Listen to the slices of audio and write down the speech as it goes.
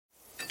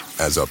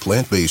As a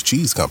plant-based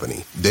cheese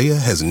company,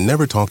 Daiya has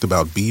never talked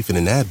about beef in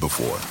an ad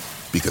before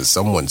because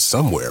someone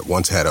somewhere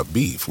once had a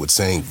beef with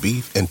saying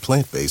beef and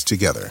plant-based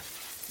together.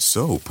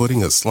 So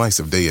putting a slice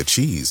of Daiya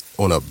cheese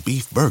on a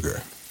beef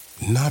burger,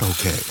 not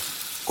okay.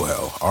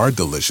 Well, our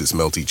delicious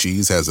melty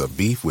cheese has a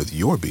beef with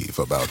your beef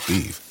about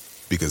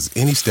beef because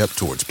any step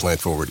towards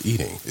plant-forward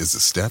eating is a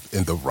step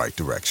in the right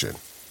direction.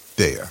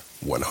 Daiya,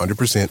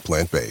 100%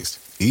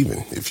 plant-based, even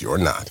if you're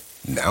not.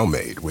 Now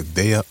made with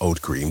Daiya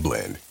Oat Cream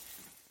Blend.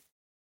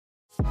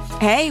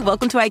 Hey,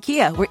 welcome to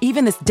IKEA, where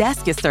even this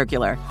desk is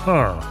circular.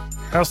 Huh.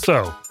 How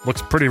so?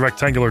 Looks pretty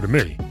rectangular to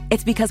me.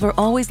 It's because we're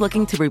always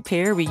looking to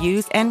repair,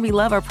 reuse, and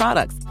relove our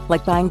products,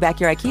 like buying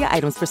back your IKEA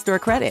items for store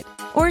credit.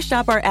 Or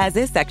shop our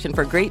as-is section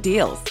for great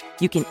deals.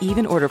 You can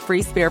even order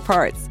free spare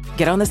parts.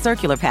 Get on the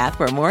circular path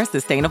for a more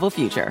sustainable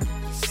future.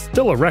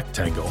 Still a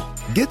rectangle.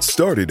 Get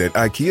started at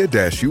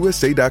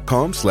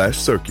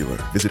IKEA-USA.com/circular.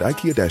 Visit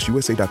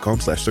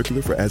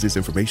IKEA-USA.com/circular for as-is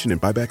information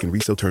and buyback and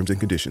resale terms and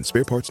conditions.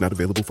 Spare parts not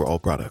available for all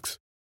products.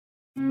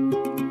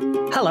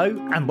 Hello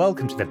and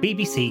welcome to the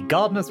BBC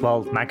Gardener's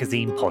World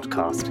magazine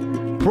podcast,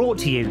 brought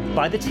to you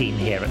by the team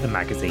here at the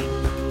magazine.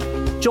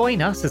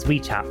 Join us as we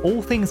chat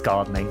all things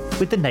gardening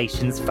with the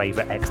nation's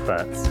favourite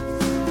experts.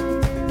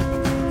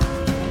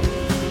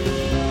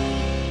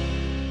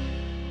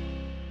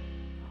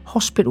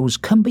 Hospitals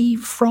can be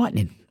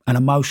frightening and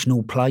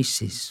emotional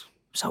places,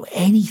 so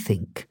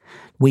anything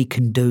we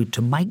can do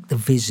to make the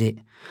visit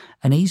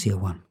an easier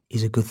one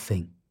is a good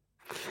thing.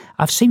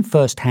 I've seen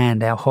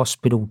firsthand how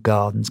hospital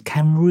gardens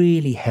can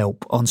really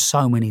help on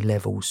so many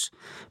levels: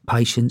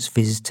 patients,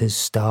 visitors,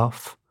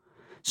 staff.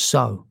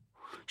 So,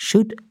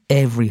 should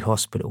every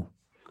hospital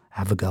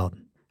have a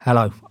garden?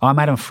 Hello, I'm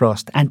Adam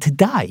Frost, and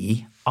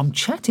today I'm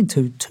chatting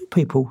to two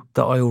people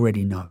that I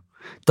already know,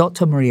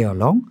 Dr. Maria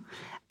Long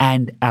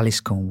and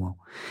Alice Cornwell,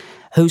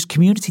 who's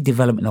Community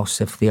Development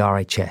Officer for the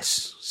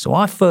RHS. So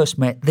I first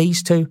met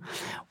these two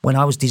when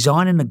I was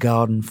designing a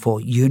garden for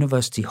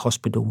University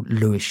Hospital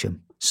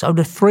Lewisham. So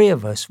the three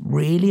of us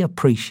really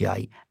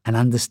appreciate and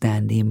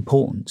understand the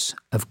importance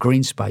of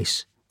green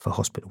space for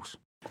hospitals.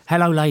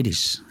 Hello,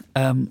 ladies.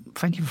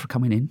 Thank you for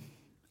coming in.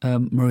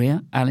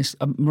 Maria, Alice.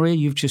 Maria,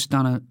 you've just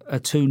done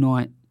a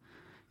 2-night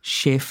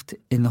shift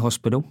in the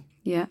hospital.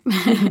 Yeah.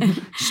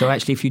 So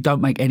actually, if you don't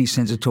make any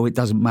sense at all, it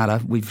doesn't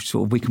matter. We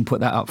can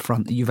put that up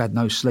front that you've had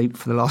no sleep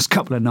for the last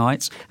couple of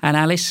nights. And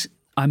Alice,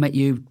 I met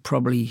you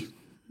probably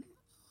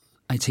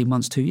 18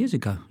 months, 2 years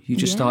ago. You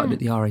just started at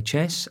the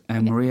RHS.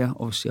 And Maria,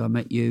 obviously, I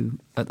met you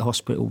at the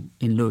hospital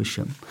in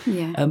Lewisham.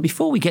 Yeah.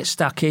 Before we get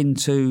stuck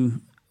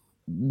into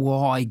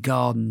why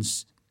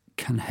gardens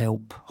can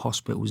help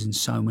hospitals in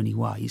so many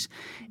ways,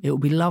 it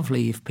would be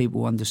lovely if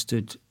people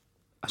understood,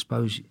 I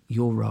suppose,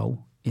 your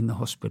role in the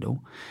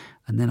hospital.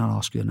 And then I'll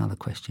ask you another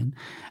question.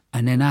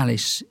 And then,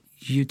 Alice,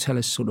 you tell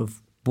us sort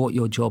of what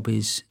your job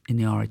is in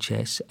the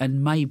RHS,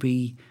 and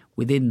maybe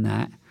within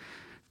that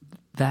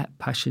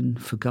passion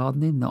for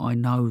gardening that I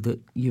know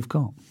that you've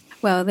got.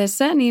 Well, there's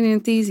certainly an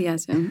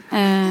enthusiasm.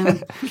 I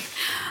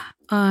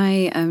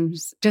am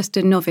just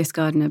a novice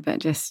gardener,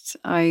 but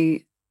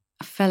I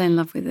fell in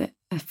love with it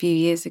a few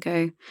years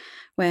ago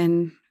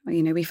when,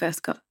 we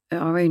first got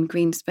our own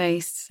green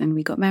space and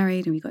we got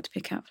married and we got to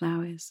pick out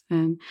flowers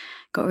and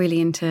got really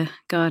into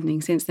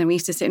gardening. Since then, we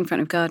used to sit in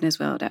front of Gardener's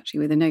World actually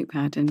with a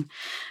notepad and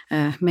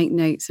make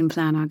notes and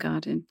plan our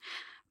garden.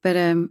 But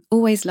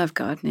always loved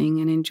gardening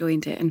and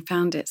enjoyed it and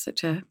found it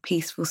such a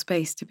peaceful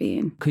space to be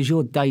in. Because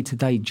your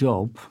day-to-day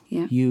job,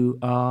 you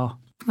are...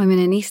 I'm an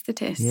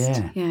anaesthetist.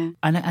 Yeah.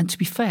 And to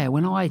be fair,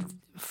 when I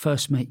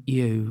first met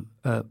you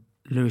at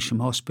Lewisham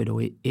Hospital,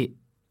 it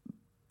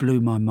blew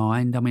my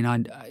mind. I mean,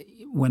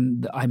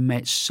 when I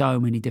met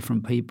so many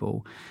different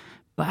people,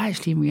 but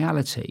actually in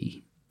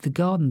reality, the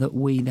garden that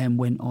we then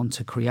went on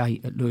to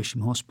create at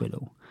Lewisham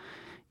Hospital,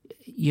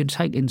 you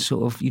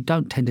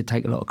don't tend to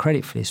take a lot of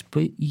credit for this,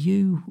 but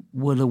you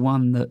were the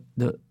one that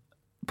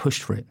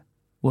pushed for it,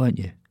 weren't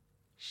you?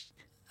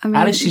 I mean,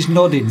 Alice is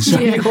nodding, so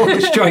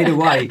you're straight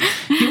away.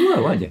 You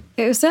were, weren't you?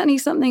 It was certainly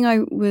something I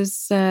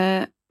was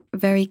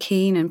very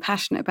keen and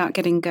passionate about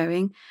getting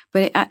going,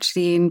 but it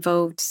actually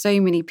involved so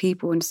many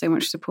people and so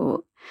much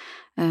support.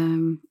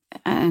 And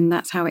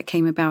that's how it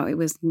came about. It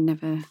was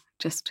never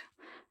just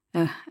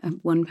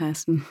one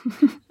person.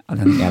 I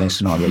don't think Alice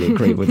and I really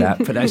agree with that,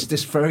 but that's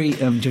just very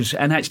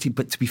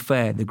but to be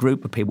fair, the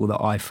group of people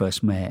that I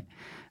first met,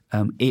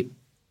 it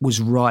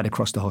was right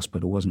across the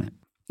hospital, wasn't it?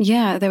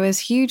 Yeah, there was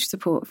huge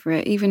support for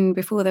it. Even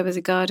before there was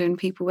a garden,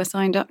 people were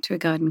signed up to a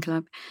garden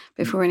club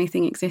before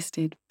anything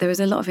existed. There was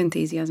a lot of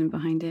enthusiasm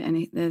behind it,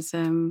 and there's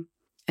a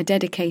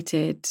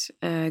dedicated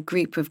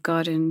group of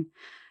garden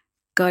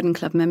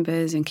club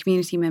members and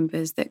community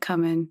members that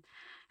come in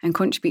and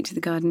contribute to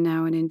the garden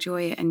now and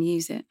enjoy it and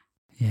use it.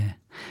 Yeah.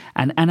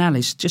 And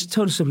Alice, just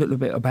tell us a little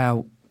bit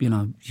about,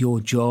 your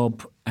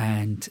job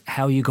and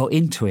how you got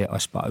into it, I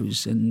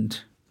suppose. And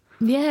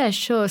Yeah,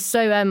 sure.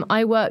 So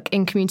I work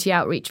in community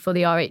outreach for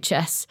the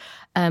RHS.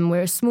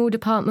 We're a small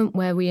department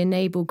where we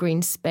enable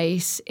green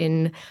space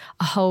in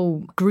a whole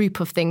group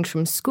of things,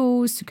 from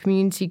schools to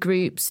community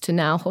groups to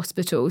now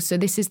hospitals. So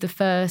this is the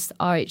first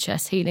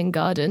RHS Healing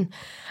Garden,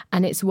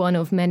 and it's one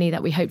of many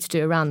that we hope to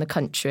do around the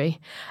country.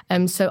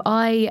 So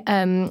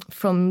I,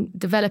 from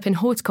developing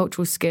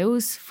horticultural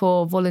skills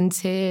for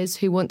volunteers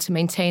who want to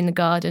maintain the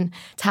garden,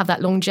 to have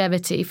that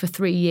longevity for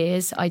 3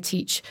 years, I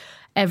teach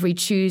every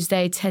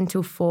Tuesday, 10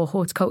 till 4,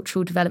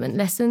 horticultural development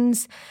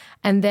lessons.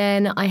 And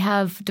then I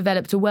have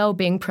developed a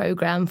wellbeing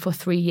program for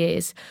 3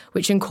 years,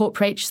 which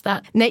incorporates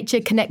that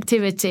nature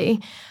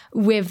connectivity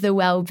with the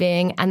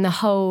wellbeing and the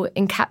whole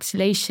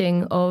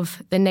encapsulation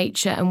of the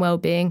nature and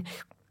wellbeing,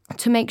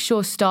 to make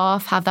sure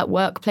staff have that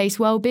workplace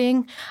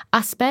wellbeing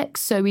aspect.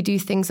 So we do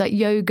things like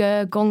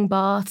yoga, gong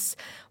baths,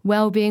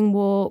 wellbeing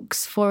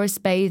walks,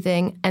 forest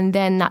bathing, and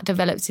then that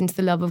develops into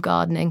the love of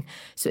gardening.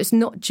 So it's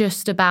not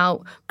just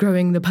about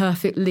growing the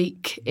perfect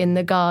leek in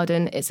the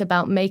garden. It's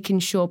about making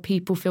sure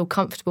people feel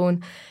comfortable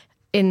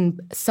in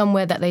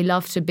somewhere that they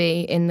love to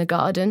be in the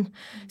garden.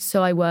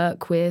 So I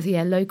work with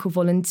local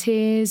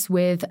volunteers,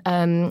 with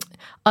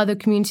other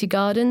community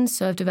gardens.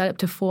 So I've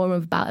developed a forum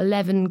of about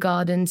 11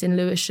 gardens in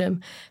Lewisham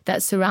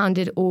that's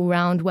surrounded all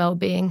round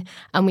wellbeing.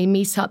 And we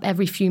meet up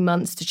every few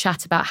months to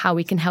chat about how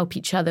we can help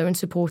each other and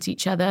support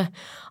each other.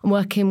 I'm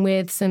working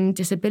with some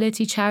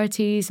disability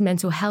charities,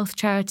 mental health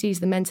charities,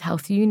 the mental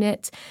health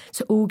unit,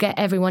 to all get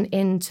everyone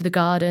into the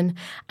garden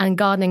and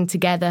gardening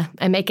together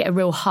and make it a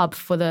real hub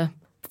for the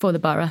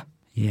borough.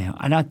 Yeah,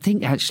 and I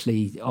think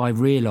actually I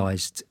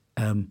realised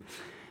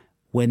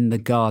when the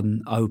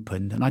garden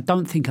opened, and I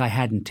don't think I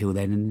had until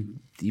then, and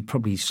you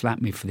probably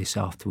slapped me for this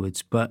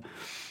afterwards, but,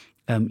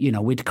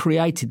 we'd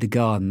created the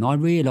garden. I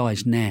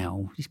realise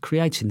now,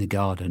 creating the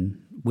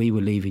garden, we were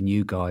leaving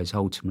you guys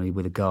ultimately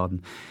with a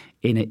garden.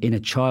 In a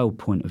child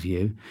point of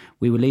view,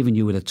 we were leaving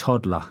you with a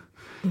toddler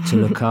to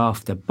look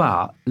after,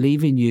 but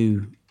leaving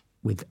you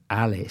with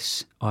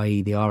Alice,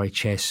 i.e. the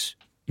RHS,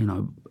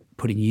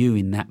 putting you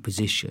in that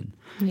position,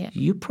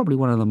 you're probably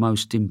one of the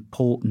most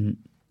important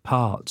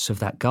parts of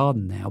that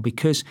garden now,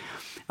 because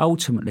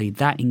ultimately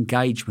that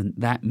engagement,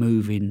 that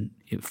moving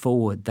it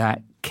forward,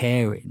 that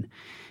caring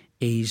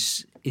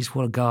is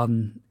what a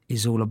garden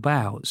is all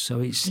about.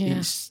 So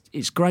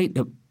it's great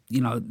that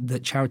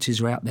that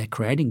charities are out there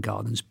creating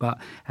gardens, but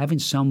having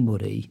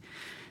somebody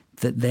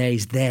that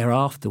is there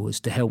afterwards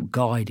to help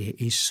guide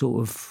it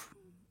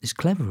is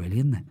clever, really,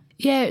 isn't it?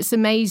 Yeah, it's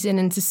amazing.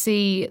 And to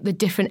see the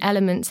different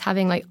elements,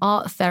 having like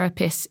art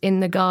therapists in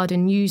the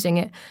garden using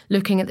it,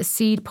 looking at the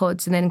seed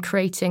pods and then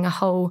creating a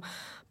whole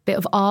bit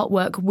of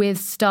artwork with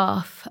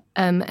staff,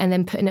 and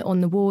then putting it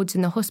on the wards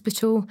in the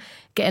hospital,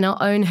 getting our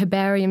own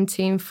herbarium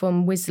team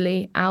from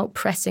Wisley out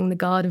pressing the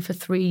garden for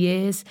 3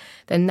 years,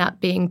 then that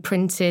being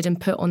printed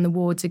and put on the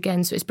wards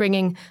again. So it's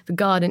bringing the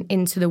garden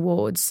into the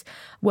wards,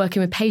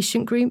 working with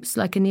patient groups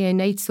like a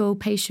neonatal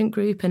patient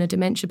group and a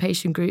dementia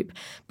patient group,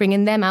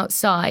 bringing them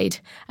outside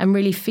and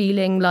really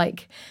feeling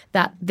like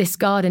that this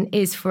garden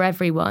is for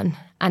everyone.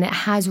 And it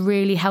has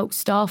really helped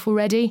staff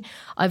already.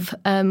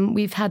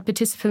 We've had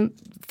participant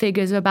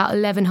figures of about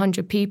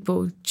 1,100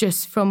 people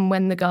just from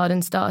when the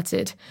garden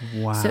started.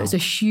 Wow. So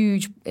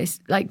it's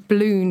like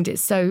ballooned.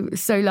 It's so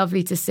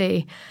lovely to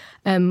see.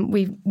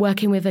 We're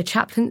working with a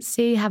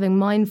chaplaincy, having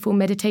mindful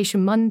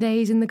meditation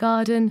Mondays in the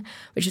garden,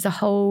 which is a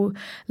whole,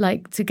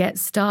 to get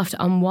staff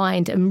to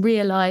unwind and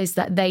realise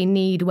that they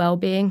need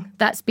well-being.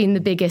 That's been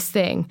the biggest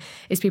thing,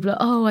 is people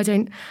are, I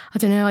don't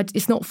know,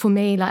 it's not for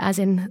me, as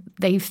in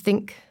they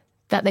think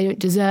that they don't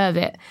deserve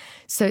it.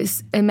 So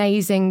it's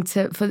amazing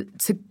to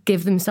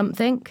give them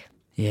something.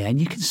 Yeah, and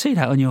you can see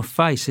that on your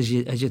face as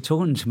you're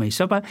talking to me.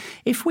 So, but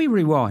if we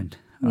rewind,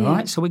 all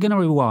right? So we're going to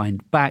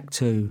rewind back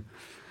to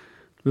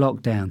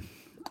lockdown.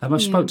 I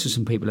spoke to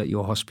some people at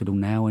your hospital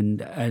now,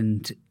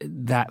 and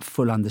that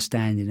full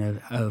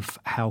understanding of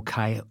how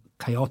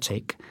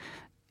chaotic,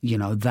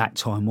 that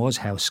time was,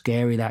 how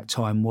scary that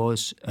time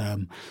was.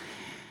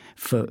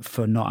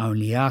 For not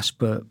only us,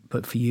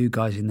 but for you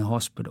guys in the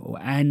hospital.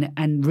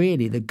 And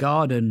really the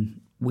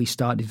garden we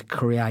started to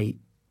create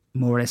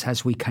more or less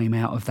as we came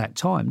out of that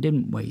time,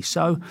 didn't we?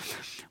 So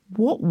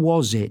what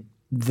was it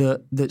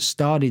that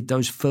started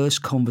those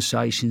first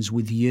conversations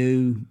with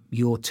you,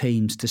 your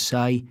teams, to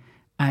say,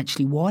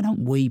 actually, why don't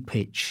we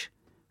pitch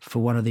for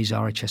one of these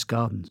RHS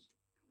gardens?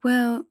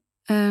 Well,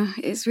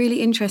 it's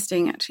really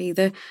interesting, actually.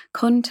 The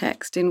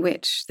context in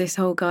which this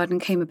whole garden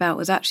came about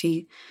was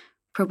actually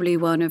probably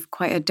one of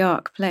quite a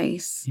dark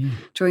place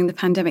during the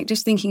pandemic.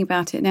 Just thinking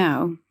about it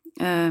now,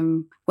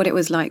 what it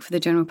was like for the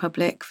general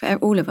public, for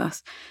all of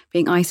us,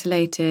 being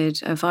isolated,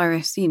 a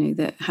virus,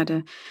 that had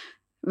a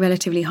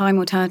relatively high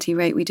mortality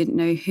rate. We didn't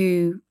know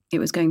who it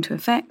was going to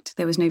affect.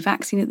 There was no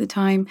vaccine at the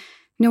time.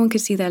 No one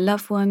could see their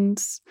loved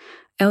ones,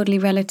 elderly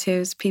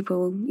relatives,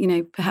 people,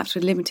 perhaps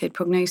with limited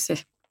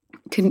prognosis,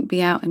 couldn't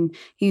be out and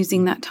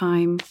using that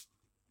time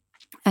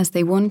as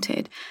they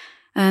wanted.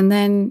 And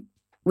then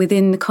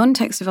within the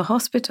context of a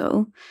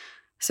hospital,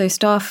 so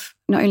staff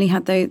not only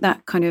had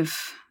that kind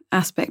of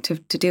aspect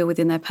to deal with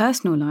in their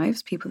personal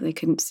lives, people they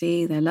couldn't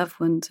see, their loved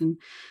ones, and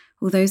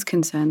all those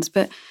concerns.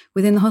 But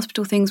within the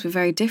hospital, things were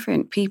very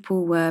different.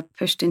 People were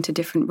pushed into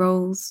different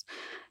roles.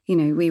 You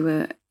know, we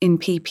were in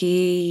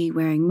PPE,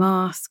 wearing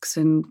masks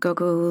and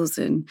goggles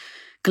and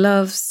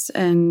gloves,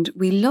 and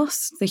we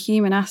lost the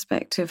human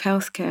aspect of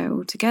healthcare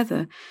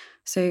altogether.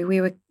 So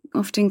we were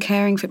often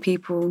caring for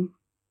people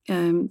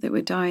that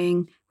were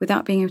dying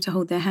without being able to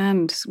hold their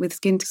hands with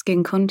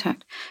skin-to-skin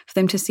contact, for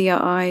them to see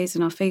our eyes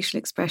and our facial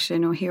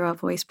expression or hear our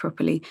voice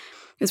properly.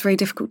 It was very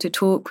difficult to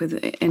talk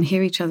with and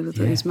hear each other with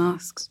those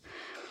masks.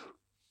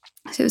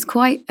 So it was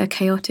quite a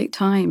chaotic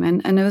time.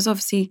 And there was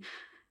obviously,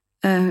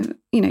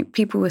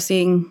 people were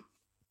seeing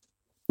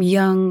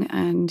young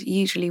and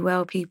usually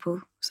well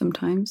people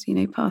sometimes,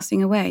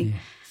 passing away. Yeah.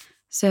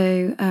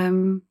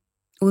 So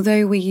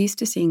although we're used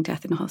to seeing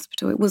death in a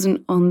hospital, it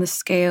wasn't on the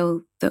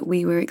scale that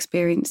we were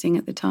experiencing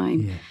at the time.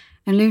 Yeah.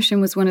 And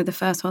Lewisham was one of the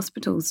first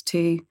hospitals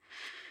to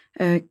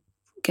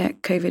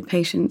get COVID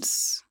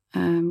patients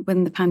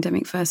when the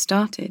pandemic first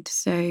started.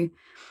 So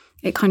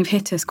it kind of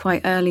hit us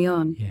quite early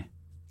on. Yeah.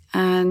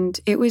 And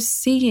it was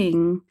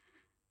seeing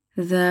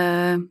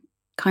the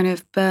kind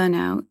of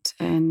burnout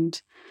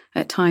and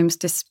at times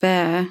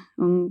despair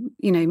on,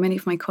 many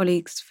of my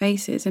colleagues'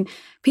 faces. And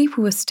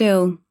people were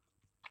still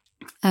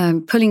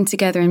pulling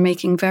together and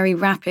making very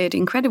rapid,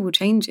 incredible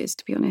changes,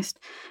 to be honest,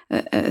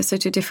 at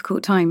such a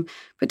difficult time.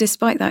 But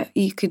despite that,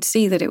 you could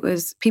see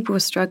that people were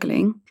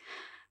struggling.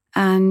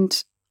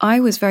 And I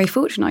was very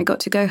fortunate. I got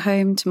to go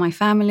home to my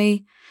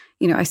family.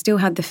 I still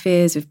had the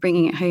fears of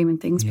bringing it home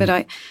and things. Yeah.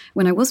 But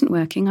when I wasn't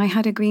working, I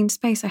had a green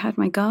space. I had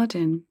my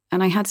garden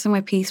and I had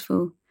somewhere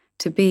peaceful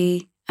to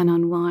be and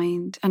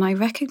unwind. And I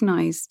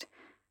recognised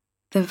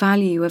the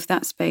value of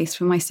that space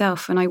for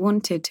myself. And I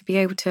wanted to be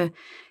able to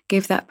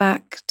give that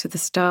back to the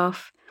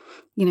staff,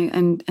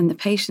 and the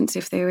patients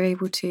if they were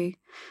able to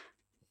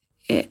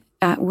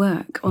at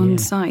work, on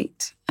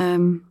site.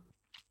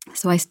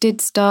 So I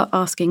did start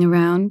asking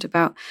around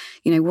about,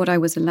 what I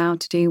was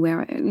allowed to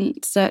do,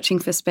 searching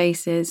for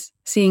spaces,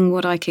 seeing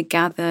what I could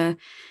gather,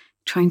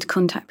 trying to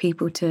contact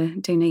people to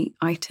donate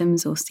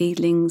items or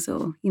seedlings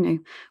or,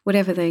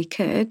 whatever they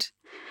could.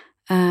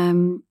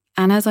 And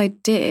as I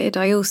did,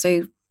 I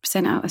also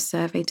sent out a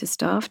survey to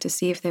staff to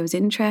see if there was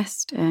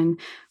interest and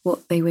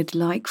what they would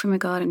like from a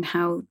garden,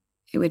 how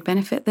it would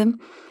benefit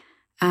them.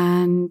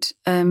 And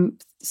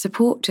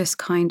support just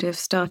kind of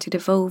started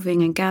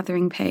evolving and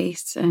gathering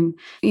pace. And,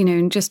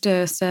 in just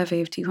a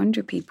survey of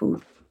 200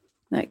 people,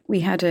 like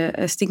we had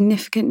a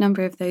significant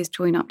number of those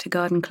join up to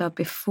Garden Club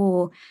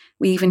before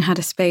we even had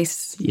a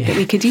space that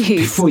we could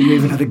use. Before you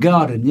even had a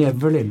garden,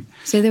 brilliant.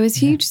 So there was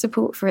huge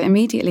support for it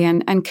immediately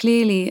and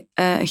clearly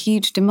a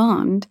huge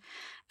demand.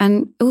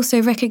 And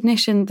also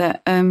recognition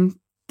that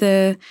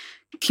the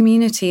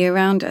community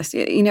around us,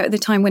 at the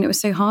time when it was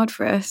so hard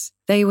for us,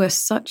 they were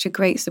such a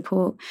great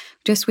support,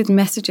 just with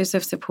messages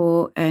of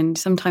support and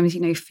sometimes,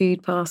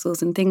 food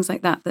parcels and things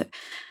like that, that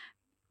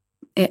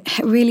it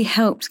really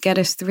helped get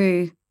us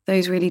through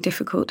those really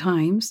difficult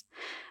times.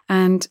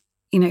 And,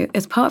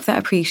 as part of that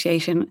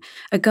appreciation,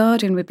 a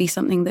garden would be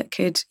something that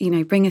could,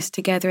 bring us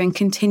together and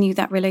continue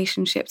that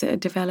relationship that had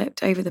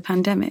developed over the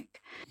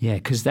pandemic. Yeah,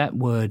 because that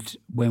word,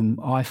 when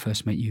I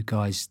first met you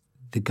guys,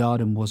 the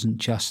garden wasn't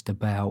just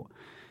about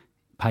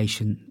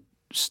patient,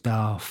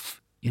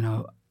 staff,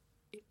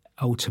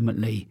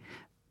 ultimately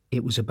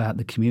it was about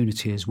the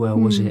community as well,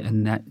 was it?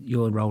 And that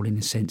your role in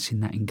a sense in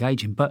that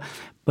engaging. But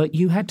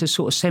you had to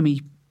sort of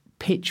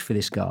semi-pitch for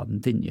this garden,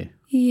 didn't you?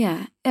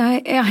 Yeah,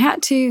 I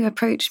had to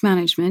approach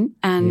management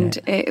and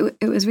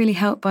it was really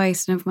helped by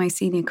some of my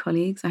senior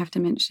colleagues. I have to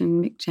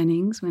mention Mick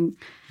Jennings, an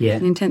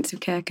intensive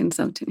care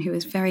consultant who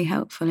was very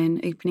helpful in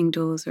opening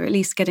doors or at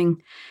least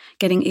getting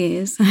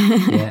ears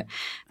to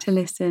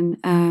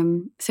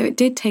listen. So it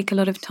did take a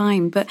lot of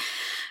time. But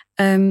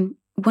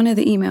one of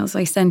the emails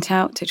I sent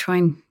out to try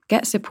and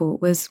get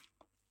support was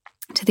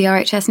to the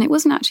RHS, and it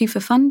wasn't actually for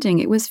funding.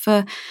 It was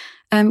for,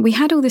 we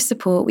had all this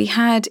support, we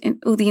had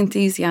all the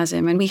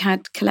enthusiasm, and we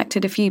had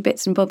collected a few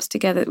bits and bobs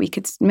together that we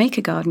could make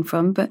a garden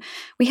from, but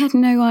we had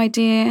no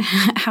idea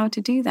how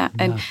to do that.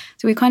 No. And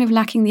so we're kind of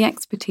lacking the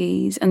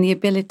expertise and the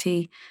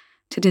ability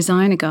to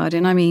design a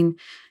garden. I mean,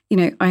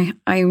 I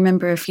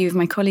remember a few of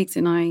my colleagues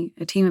and I,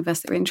 a team of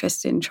us that were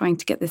interested in trying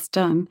to get this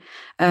done,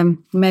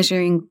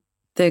 measuring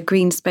the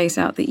green space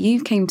out that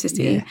you came to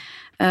see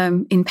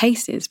in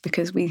paces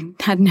because we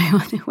had no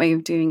other way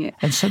of doing it.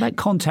 And so that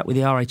contact with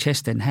the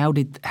RHS then, how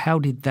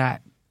did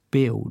that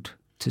build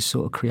to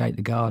sort of create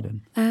the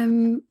garden?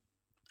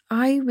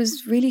 I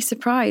was really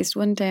surprised.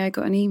 One day I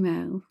got an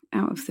email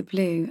out of the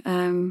blue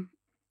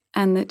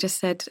and that just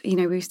said,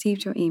 we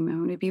received your email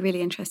and we'd be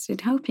really interested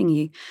in helping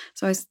you.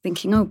 So I was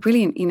thinking, oh,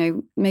 brilliant,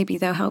 maybe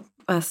they'll help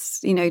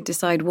us,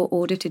 decide what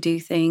order to do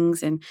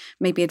things and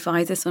maybe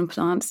advise us on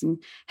plants and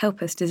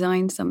help us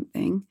design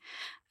something.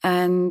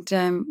 And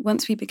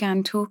once we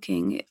began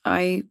talking,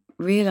 I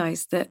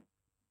realised that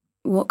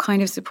what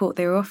kind of support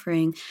they were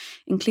offering,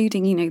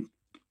 including,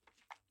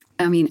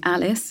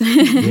 Alice,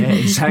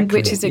 exactly.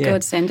 which is a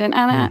godsend. And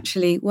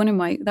actually,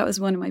 that was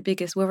one of my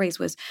biggest worries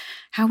was,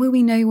 how will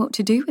we know what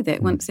to do with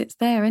it once it's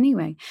there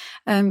anyway?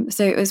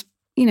 So it was,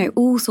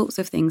 all sorts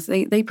of things.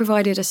 They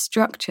provided a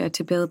structure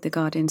to build the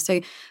garden.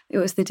 So it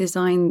was the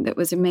design that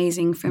was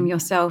amazing from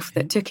yourself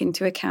that took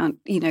into account,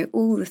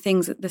 all the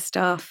things that the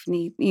staff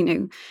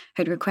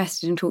had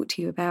requested and talked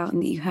to you about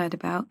and that you heard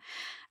about.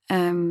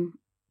 And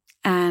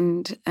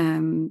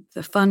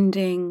the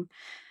funding,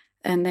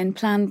 and then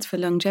plans for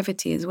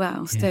longevity as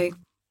well. Yeah. So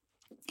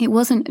it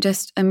wasn't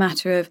just a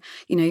matter of,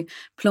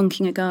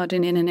 plonking a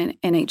garden in an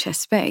NHS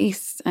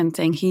space and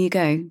saying, here you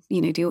go,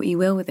 do what you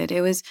will with it.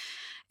 It was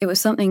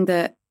something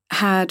that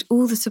had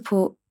all the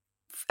support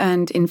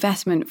and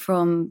investment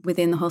from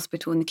within the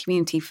hospital and the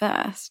community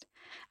first,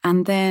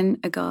 and then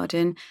a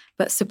garden,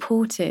 but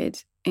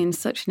supported in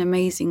such an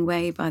amazing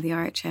way by the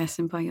RHS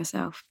and by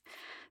yourself.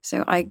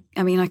 So I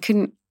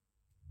couldn't,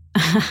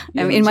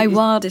 in my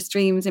wildest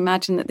dreams,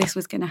 imagine that this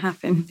was going to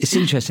happen. It's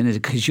interesting, isn't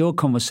it? Because your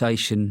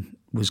conversation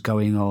was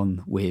going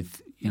on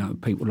with,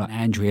 people like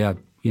Andrea,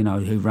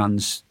 who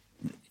runs,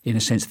 in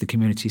a sense, the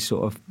community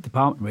sort of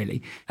department,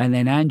 really. And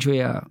then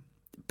Andrea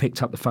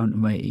picked up the phone to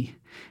me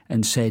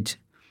and said,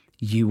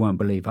 you won't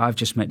believe, I've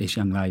just met this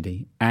young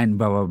lady and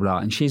blah, blah, blah.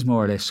 And she's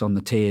more or less on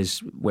the tears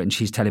when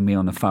she's telling me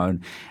on the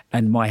phone.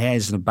 And my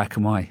hair's in the back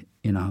of my,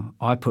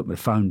 I put my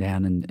phone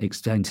down and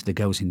explained to the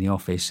girls in the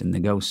office, and the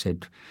girls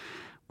said,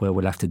 well,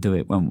 we'll have to do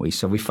it, won't we?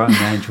 So we phoned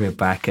Andrea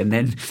back, and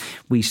then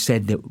we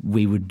said that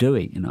we would do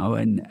it,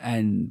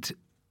 and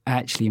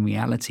actually in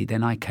reality,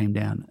 then I came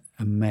down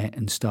and met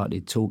and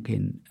started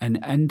talking.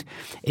 And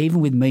even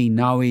with me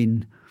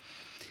knowing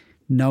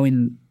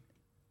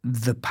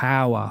the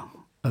power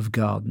of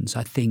gardens,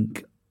 I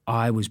think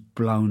I was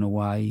blown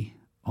away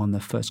on the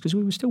first, because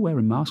we were still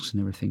wearing masks and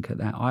everything at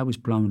that. I was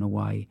blown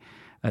away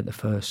at the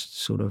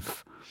first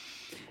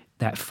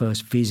that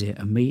first visit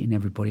and meeting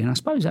everybody. And I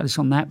suppose that is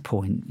on that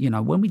point,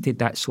 when we did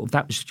that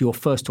that was your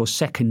first or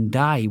second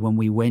day when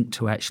we went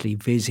to actually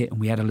visit, and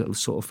we had a little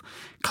sort of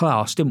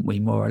class, didn't we,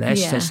 more or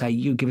less, to say,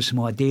 you give us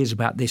some ideas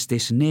about this,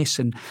 this and this.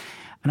 And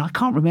I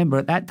can't remember,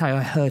 at that day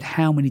I heard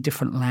how many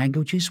different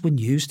languages were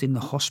used in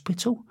the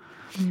hospital,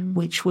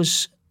 which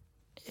was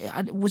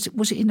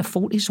it in the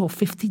 40s or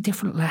 50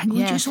 different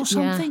languages or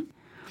something?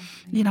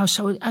 Yeah.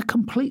 So a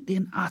completely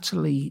and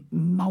utterly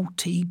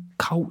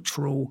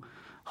multicultural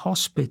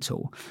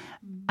hospital.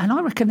 And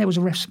I reckon there was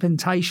a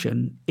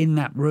representation in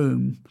that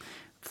room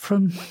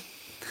from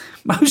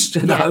most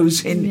of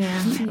those.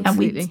 And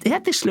we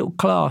had this little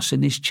class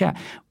in this chat.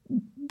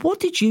 What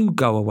did you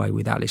go away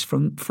with, Alice,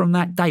 from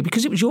that day?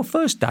 Because it was your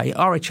first day at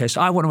RHS.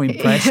 I want to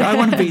impress. I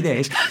want to be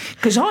this.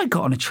 Because I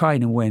got on a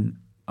train and went,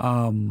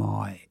 oh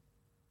my,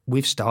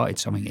 we've started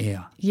something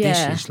here.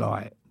 Yeah. This is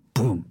like,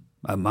 boom,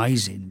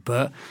 amazing.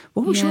 But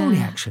what was your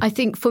reaction? I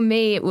think for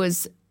me it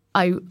was,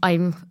 I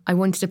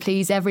wanted to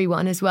please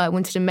everyone as well. I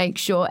wanted to make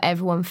sure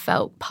everyone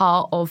felt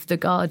part of the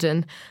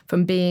garden,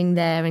 from being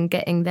there and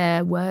getting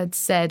their words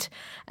said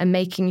and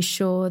making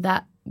sure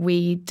that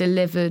we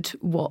delivered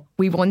what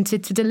we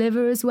wanted to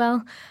deliver as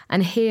well.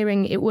 And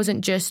hearing it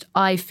wasn't just,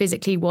 I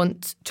physically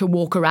want to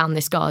walk around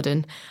this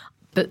garden,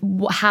 but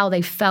how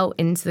they felt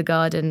into the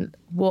garden,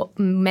 what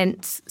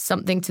meant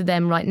something to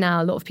them right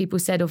now. A lot of people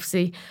said,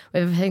 obviously,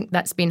 with everything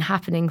that's been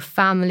happening,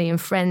 family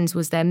and friends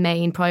was their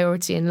main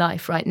priority in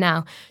life right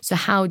now. So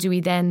how do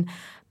we then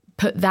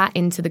put that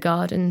into the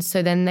garden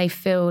so then they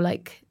feel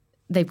like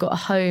they've got a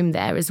home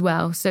there as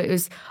well? So it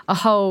was a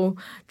whole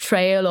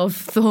trail of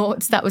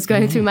thoughts that was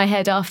going through my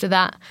head after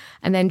that,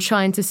 and then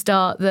trying to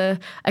start for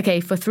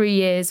 3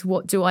 years,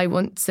 what do I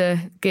want to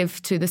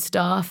give to the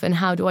staff, and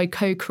how do I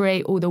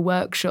co-create all the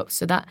workshops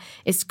so that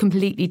it's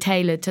completely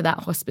tailored to that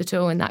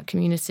hospital and that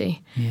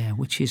community? Yeah,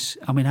 which is,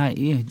 it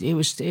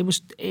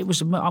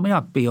was.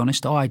 I'll be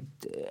honest, I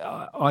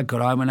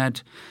got home and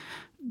had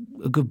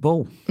a good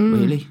ball,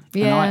 really.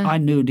 Yeah. And I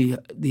knew the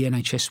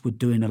NHS were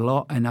doing a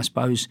lot, and I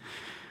suppose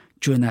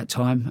during that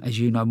time, as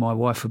you know, my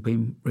wife had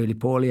been really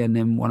poorly, and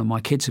then one of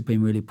my kids had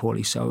been really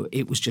poorly. So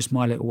it was just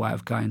my little way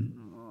of going,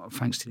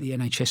 thanks to the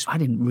NHS. I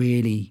didn't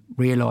really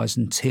realise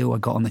until I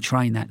got on the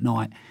train that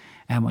night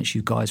how much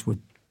you guys were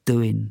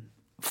doing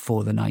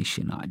for the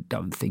nation. I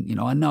don't think,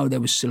 I know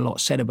there was a lot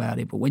said about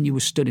it, but when you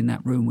were stood in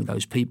that room with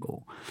those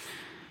people,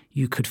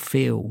 you could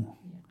feel,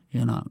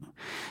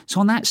 So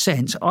in that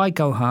sense, I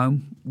go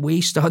home, we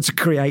start to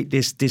create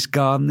this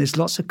garden. There's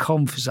lots of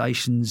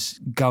conversations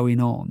going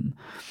on.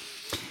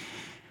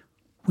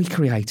 We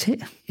create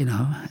it, and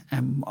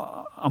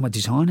I'm a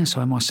designer, so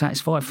am I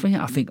satisfied for it?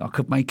 I think I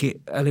could make it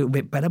a little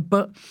bit better.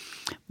 But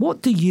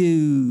what do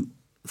you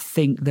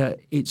think that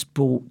it's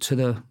brought to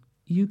the...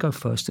 You go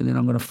first, and then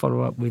I'm going to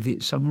follow up with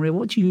it. So, Maria,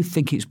 what do you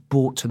think it's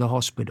brought to the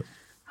hospital?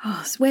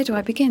 Oh, so where do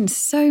I begin?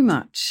 So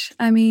much.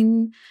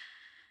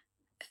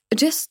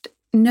 Just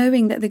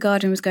knowing that the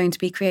garden was going to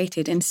be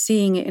created and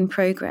seeing it in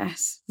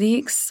progress, the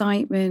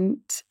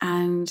excitement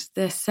and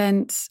the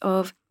sense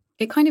of...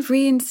 It kind of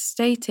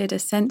reinstated a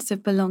sense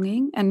of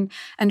belonging and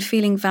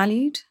feeling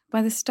valued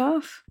by the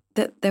staff.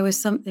 that there was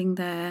something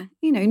there,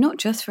 not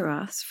just for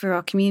us, for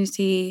our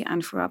community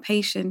and for our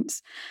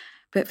patients,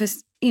 but for,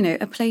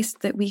 a place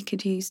that we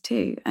could use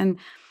too. And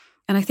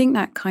I think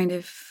that kind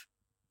of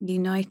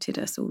united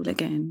us all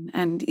again.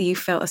 And you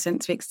felt a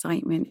sense of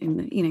excitement in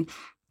the,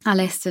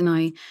 Alice and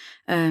I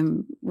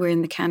were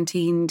in the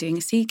canteen doing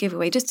a seed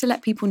giveaway just to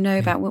let people know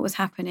about what was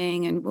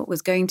happening and what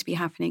was going to be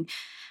happening.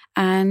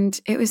 And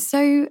it was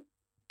so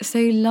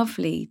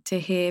lovely to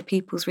hear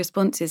people's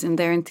responses and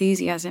their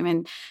enthusiasm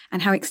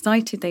and how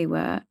excited they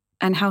were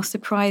and how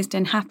surprised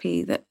and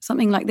happy that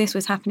something like this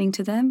was happening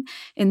to them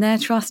in their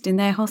trust, in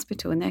their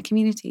hospital, in their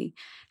community,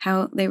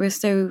 how they were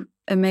so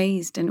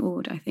amazed and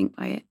awed, I think,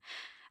 by it.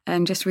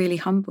 And just really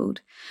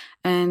humbled.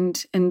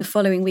 And in the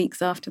following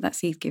weeks after that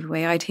seed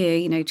giveaway, I'd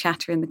hear,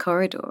 chatter in the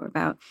corridor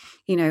about,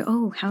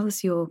 oh,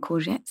 how's your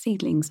courgette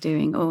seedlings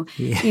doing? Or,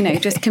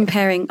 just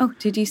comparing, oh,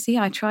 did you see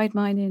I tried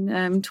mine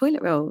in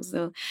toilet rolls?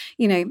 Or,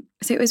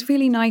 so it was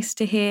really nice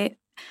to hear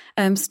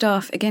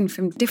staff, again,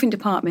 from different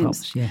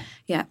departments.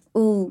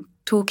 All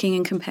talking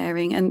and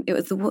comparing. And it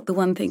was the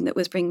one thing that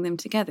was bringing them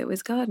together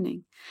was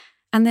gardening.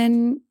 And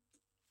then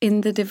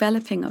in the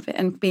developing of it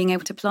and being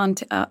able to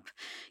plant it up,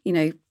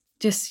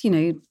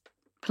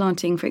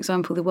 planting, for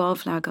example, the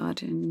wildflower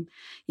garden,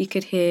 you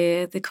could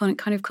hear the kind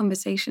of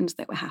conversations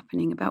that were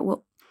happening about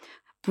what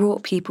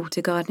brought people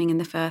to gardening in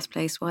the first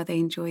place, why they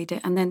enjoyed it.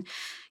 And then,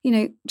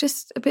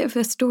 just a bit of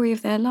a story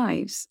of their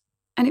lives.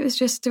 And it was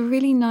just a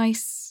really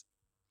nice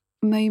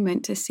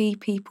moment to see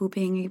people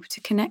being able to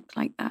connect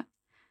like that,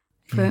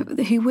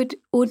 who would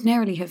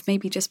ordinarily have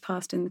maybe just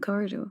passed in the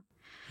corridor.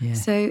 Yeah.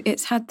 So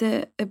it's had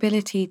the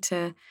ability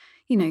to,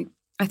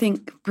 I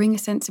think, bring a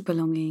sense of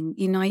belonging,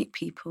 unite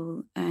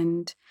people,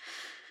 and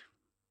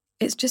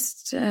it's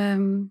just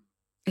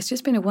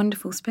been a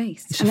wonderful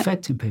space. It's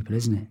affecting people,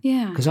 isn't it?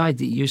 Yeah. Because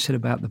you said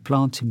about the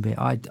planting bit.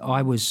 I can't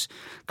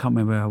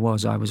remember where I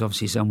was. I was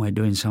obviously somewhere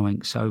doing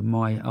something. So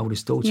my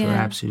oldest daughter,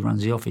 Abs, who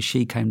runs the office,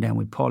 she came down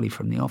with Polly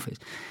from the office.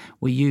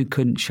 Well, you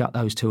couldn't shut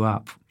those two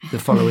up the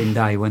following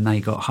day when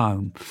they got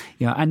home.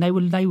 And they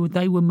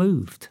were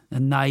moved,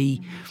 and they.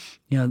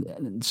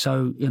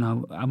 So,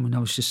 I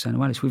was just saying,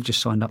 well, we've just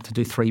signed up to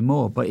do 3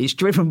 more, but it's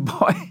driven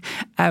by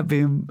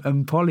Abby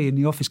and Polly in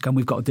the office going,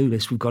 we've got to do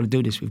this, we've got to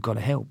do this, we've got to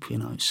help,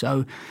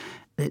 So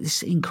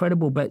it's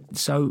incredible. But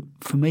so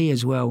for me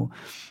as well,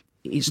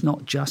 it's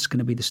not just going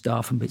to be the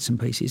staff and bits and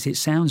pieces. It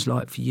sounds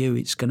like for you,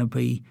 it's going to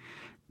be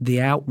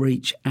the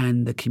outreach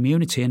and the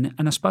community. And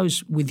I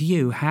suppose with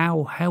you,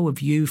 how have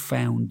you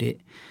found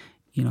it?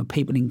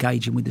 People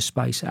engaging with the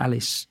space,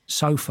 Alice,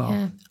 so far?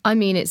 Yeah. I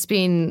mean, it's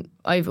been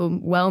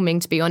overwhelming,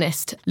 to be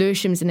honest.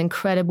 Lewisham's an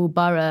incredible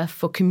borough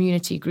for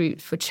community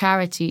groups, for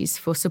charities,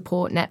 for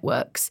support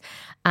networks.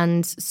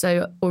 And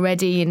so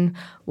already in,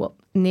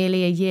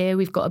 nearly a year,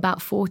 we've got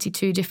about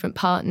 42 different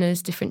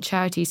partners, different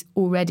charities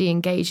already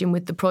engaging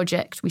with the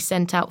project. We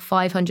sent out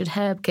 500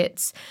 herb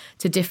kits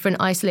to different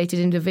isolated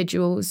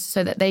individuals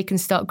so that they can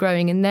start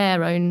growing in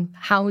their own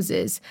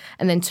houses.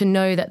 And then to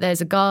know that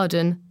there's a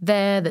garden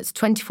there that's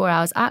 24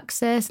 hours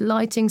access,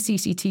 lighting,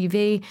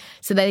 CCTV,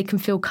 so they can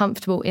feel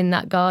comfortable in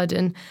that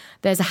garden.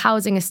 There's a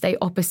housing estate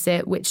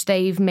opposite, which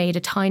they've made a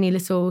tiny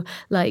little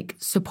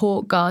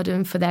support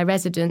garden for their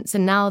residents.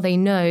 And now they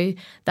know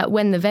that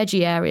when the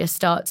veggie area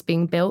starts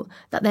being built,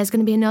 that there's going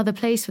to be another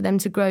place for them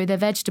to grow their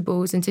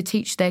vegetables and to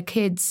teach their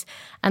kids.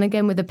 And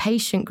again, with the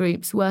patient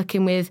groups,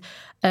 working with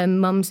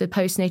mums with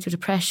postnatal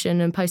depression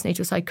and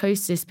postnatal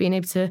psychosis, being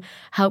able to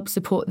help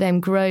support them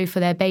grow for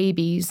their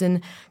babies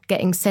and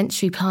getting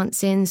sensory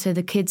plants in so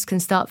the kids can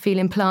start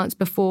feeling plants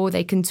before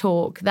they can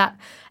talk, that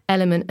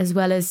element, as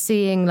well as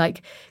seeing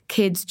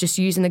kids just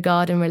using the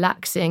garden,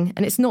 relaxing.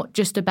 And it's not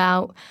just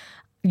about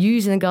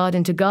using the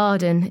garden to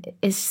garden,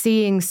 is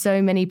seeing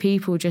so many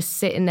people just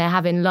sitting there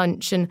having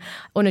lunch. And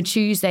on a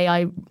Tuesday,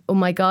 on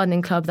my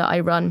gardening club that I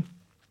run,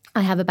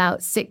 I have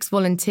about 6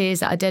 volunteers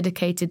that are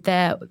dedicated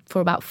there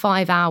for about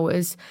 5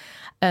 hours.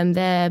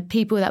 They're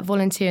people that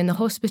volunteer in the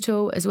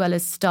hospital as well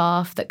as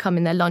staff that come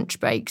in their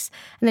lunch breaks.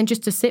 And then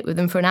just to sit with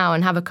them for an hour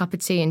and have a cup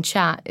of tea and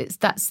chat,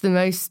 that's the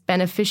most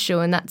beneficial.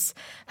 And that's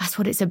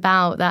what it's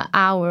about. That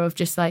hour of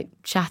just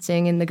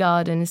chatting in the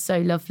garden is so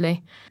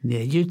lovely. Yeah,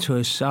 you two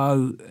are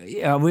so...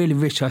 I really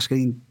wish I could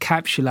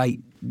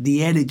encapsulate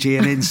the energy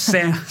and then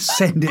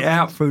send it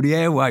out through the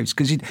airwaves,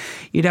 because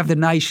you'd have the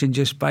nation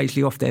just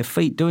basically off their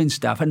feet doing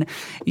stuff. And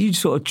you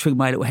sort of triggered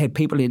my little head,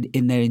 people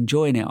in there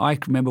enjoying it. I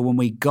can remember when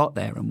we got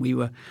there and we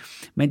were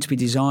meant to be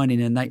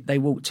designing, and they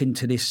walked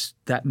into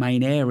that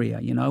main area,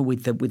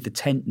 with the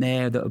tent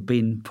there that had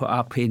been put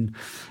up in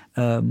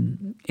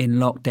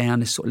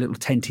lockdown, this sort of little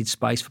tented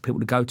space for people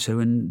to go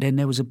to. And then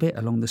there was a bit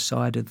along the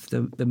side of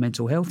the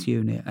mental health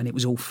unit, and it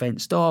was all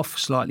fenced off,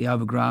 slightly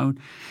overgrown.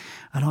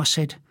 And I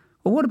said,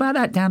 well, what about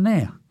that down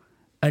there?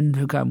 And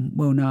they're going,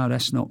 well, no,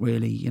 that's not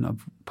really,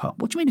 part.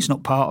 What do you mean it's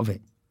not part of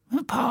it?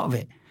 Not part of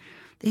it.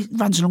 It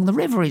runs along the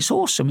river. It's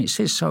awesome. It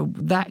says so.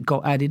 That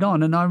got added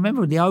on. And I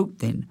remember the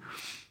opening,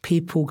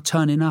 people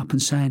turning up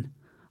and saying,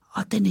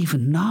 I didn't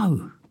even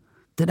know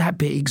that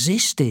bit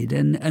existed.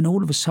 And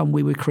all of a sudden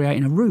we were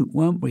creating a route,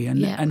 weren't we?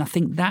 And I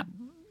think that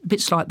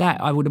bits like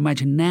that, I would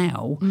imagine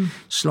now,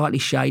 slightly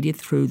shaded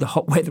through the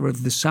hot weather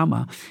of the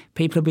summer,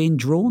 people are being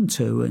drawn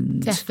to.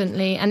 And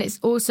definitely. And it's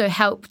also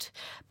helped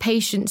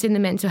patients in the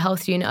mental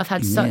health unit. I've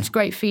had such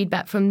great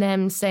feedback from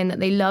them saying that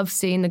they love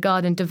seeing the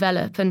garden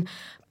develop, and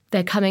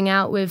they're coming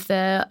out with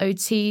their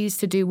OTs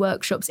to do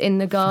workshops in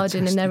the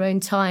garden in their own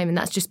time. And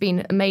that's just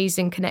been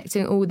amazing,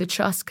 connecting all the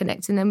trust,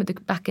 connecting them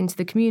with back into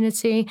the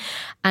community.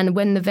 And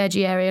when the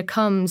veggie area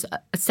comes,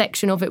 a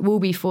section of it will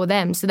be for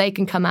them, so they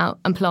can come out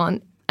and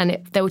plant, and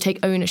they will take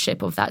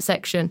ownership of that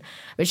section,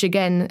 which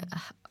again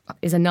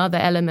is another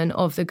element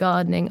of the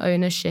gardening,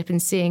 ownership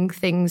and seeing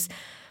things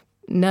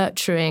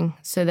nurturing,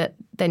 so that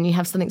then you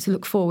have something to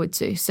look forward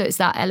to. So it's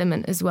that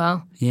element as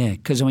well. Yeah,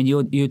 because I mean,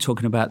 you're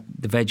talking about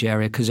the veg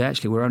area, because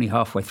actually we're only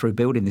halfway through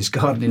building this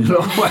garden in a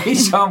lot of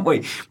ways, aren't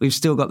we? We've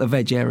still got the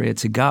veg area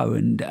to go,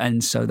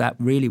 and so that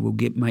really will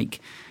make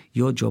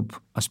your job,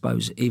 I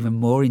suppose, even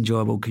more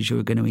enjoyable, because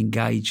you're going to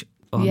engage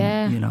on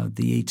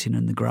the eating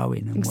and the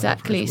growing. And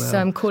exactly. Well. So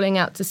I'm calling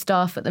out to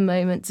staff at the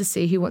moment to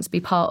see who wants to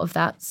be part of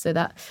that, so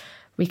that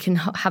we can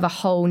have a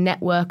whole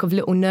network of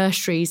little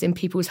nurseries in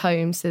people's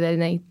homes. So then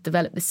they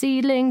develop the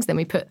seedlings, then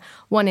we put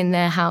one in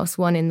their house,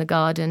 one in the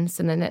garden,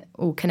 so then it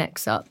all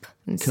connects up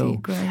and see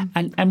it grow.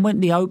 And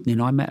when the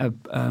opening, I met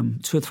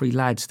 2 or 3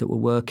 lads that were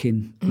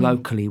working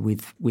locally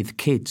with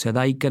kids. Are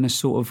they going to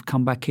sort of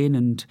come back in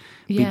and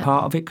be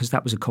part of it? Because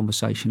that was a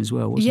conversation as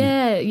well, wasn't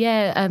it?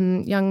 Yeah.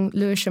 Young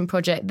Lewisham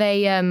Project,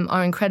 they are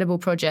an incredible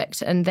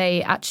project, and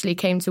they actually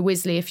came to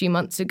Wisley a few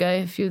months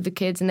ago, a few of the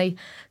kids, and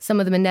some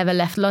of them had never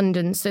left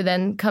London. So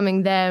then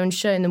coming there and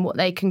showing them what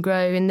they can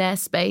grow in their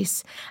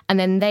space, and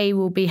then they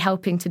will be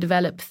helping to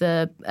develop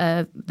the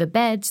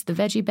beds, the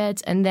veggie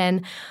beds, and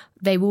then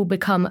they will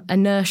become a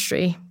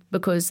nursery,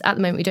 because at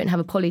the moment we don't have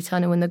a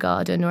polytunnel in the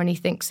garden or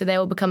anything. So they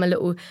will become a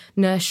little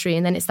nursery,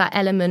 and then it's that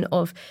element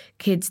of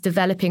kids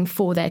developing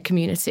for their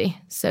community.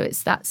 So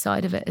it's that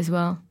side of it as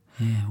well.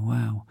 Yeah,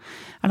 wow.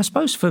 And I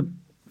suppose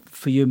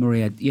for you,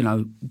 Maria,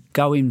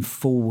 going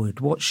forward,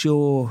 what's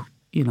your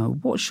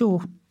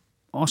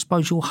I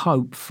suppose your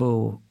hope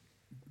for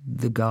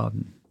the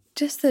garden?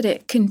 Just that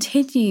it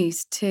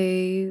continues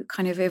to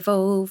kind of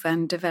evolve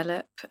and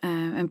develop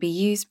and be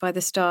used by the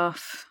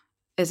staff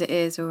as it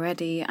is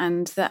already,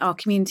 and that our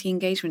community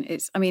engagement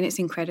it's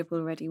incredible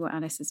already what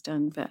Alice has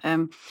done, but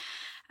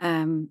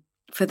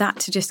for that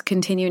to just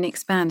continue and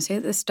expand, so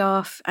that the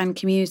staff and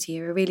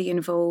community are really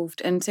involved.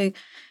 And so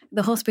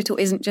the hospital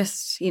isn't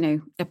just,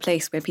 a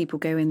place where people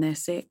go when they're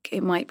sick.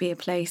 It might be a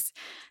place,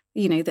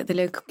 that the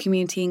local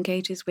community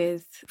engages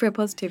with for a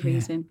positive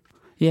reason.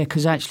 Yeah,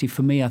 because actually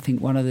for me, I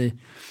think one of the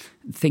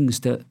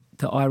things that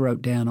I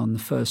wrote down on the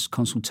first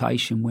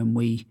consultation when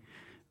we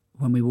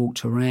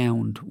walked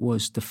around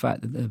was the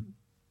fact that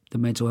the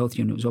mental health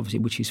unit was obviously,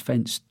 which is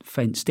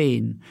fenced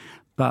in,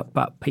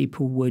 but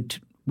people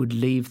would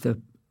leave the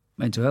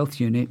mental health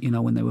unit,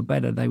 when they were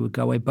better, they would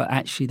go away, but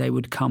actually they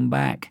would come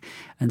back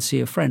and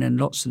see a friend. And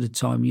lots of the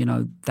time,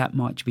 that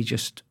might be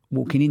just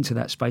walking into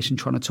that space and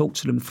trying to talk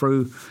to them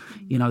through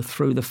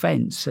the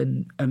fence.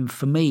 And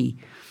for me,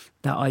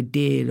 that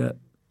idea that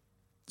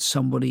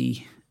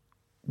somebody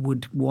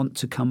would want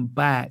to come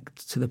back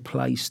to the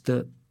place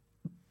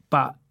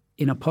but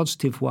in a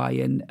positive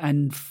way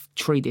and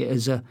treat it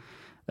as a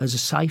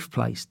safe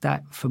place.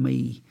 That for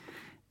me,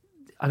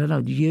 I don't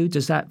know.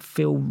 Does that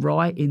feel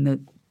right in that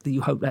you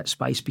hope that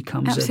space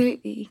becomes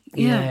absolutely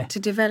to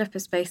develop a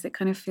space that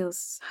kind of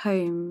feels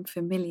home,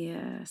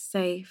 familiar,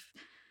 safe,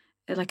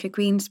 like a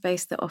green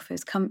space that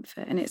offers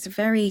comfort, and it's a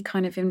very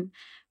kind of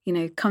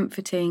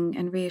comforting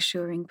and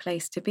reassuring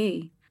place to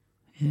be.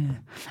 Yeah,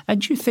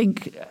 and do you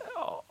think?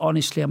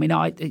 Honestly, I mean,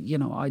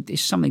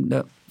 it's something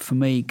that for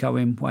me,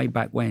 going way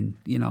back when,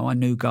 I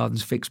knew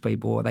gardens fixed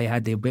people, or they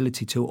had the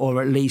ability to,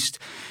 or at least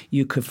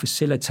you could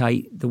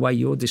facilitate the way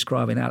you're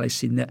describing,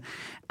 Alice, in that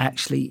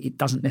actually it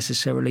doesn't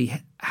necessarily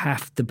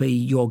have to be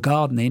your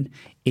gardening.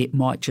 It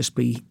might just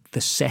be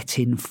the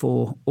setting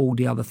for all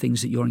the other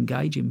things that you're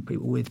engaging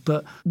people with.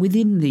 But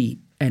within the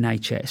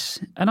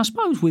NHS, and I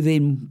suppose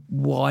within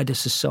wider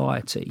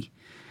society,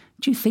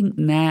 do you think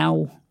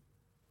now,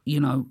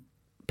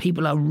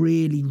 people are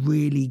really,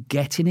 really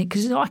getting it?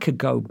 Because I could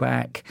go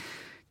back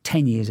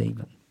 10 years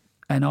even,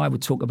 and I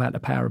would talk about the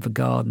power of a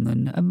garden,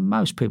 and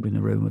most people in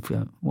the room would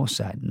go, what's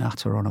that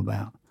nutter on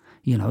about?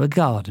 A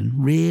garden,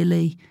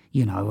 really?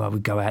 I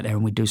would go out there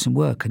and we'd do some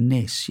work and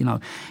this,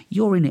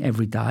 You're in it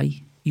every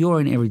day.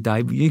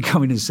 But you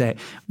come in and say,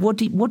 what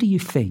do you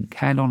think,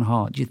 hand on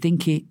heart? Do you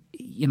think it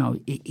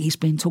is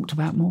being talked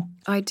about more?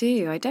 I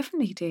do. I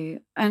definitely do.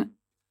 And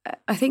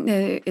I think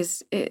it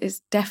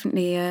is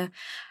definitely a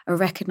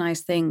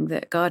recognised thing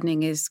that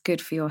gardening is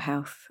good for your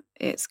health.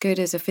 It's good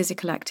as a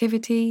physical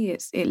activity.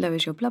 It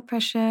lowers your blood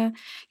pressure.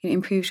 It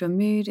improves your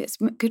mood. It's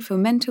good for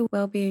mental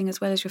well-being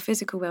as well as your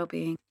physical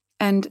well-being.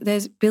 And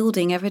there's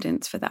building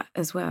evidence for that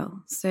as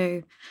well.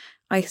 So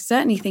I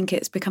certainly think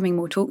it's becoming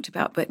more talked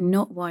about, but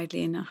not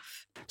widely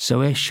enough.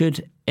 So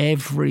should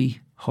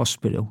every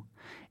hospital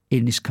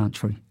in this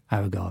country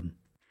have a garden?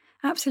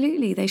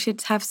 Absolutely. They should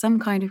have some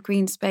kind of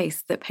green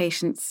space that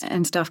patients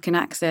and staff can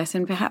access,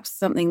 and perhaps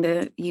something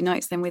that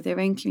unites them with their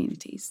own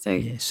communities. So,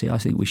 yeah, see, I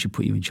think we should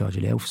put you in charge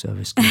of the health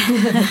service.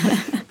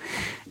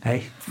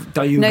 Hey,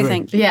 don't you no, agree?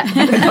 thank you. Yeah.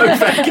 No,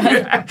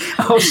 thank you.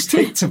 I'll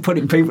stick to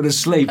putting people to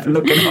sleep and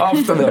looking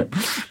after them.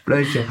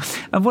 Bless you.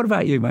 And what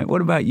about you, mate?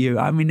 What about you?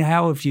 I mean,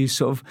 how have you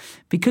sort of,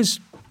 because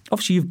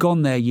obviously you've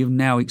gone there, you've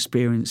now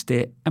experienced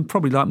it, and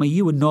probably like me,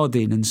 you were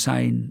nodding and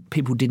saying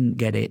people didn't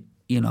get it.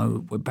 You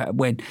know,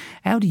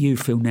 how do you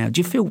feel now?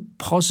 Do you feel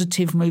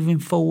positive moving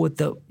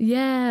forward?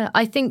 Yeah,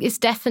 I think it's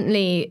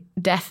definitely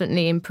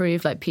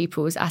improved, like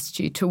people's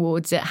attitude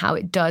towards it, how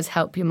it does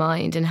help your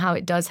mind and how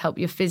it does help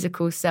your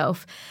physical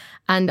self.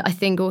 And I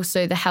think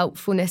also the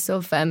helpfulness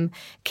of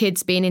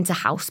kids being into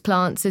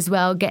houseplants as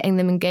well, getting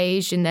them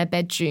engaged in their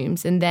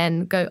bedrooms and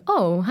then go,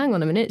 oh, hang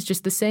on a minute, it's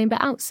just the same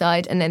but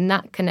outside. And then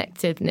that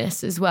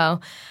connectiveness as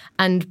well.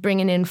 And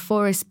bringing in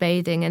forest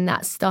bathing, and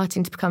that's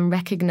starting to become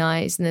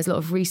recognised, and there's a lot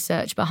of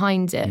research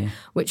behind it,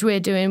 which we're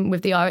doing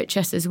with the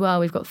RHS as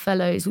well. We've got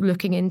fellows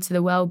looking into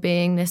the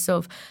well-beingness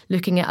of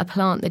looking at a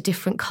plant, the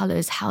different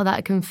colours, how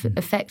that can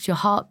affect your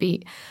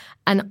heartbeat.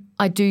 And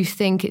I do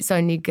think it's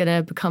only going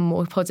to become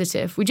more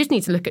positive. We just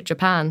need to look at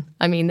Japan.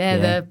 I mean, they're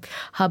the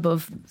hub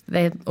of,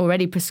 they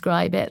already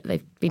prescribe it.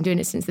 They've been doing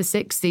it since the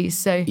 60s.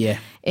 So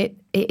it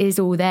is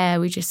all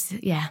there. We just,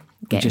 we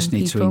just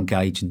need to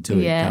engage and do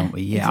it, don't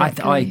we? Yeah,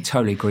 exactly. I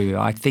totally agree with you.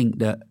 I think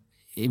that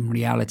in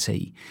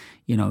reality,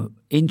 you know,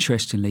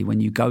 interestingly,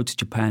 when you go to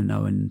Japan,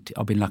 though, and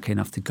I've been lucky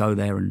enough to go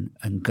there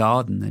and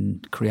garden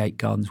and create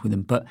gardens with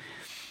them, but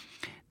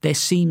there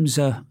seems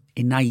a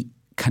innate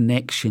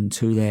connection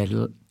to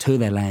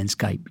their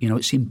landscape. You know,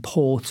 it's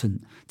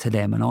important to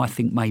them, and I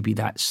think maybe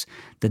that's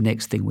the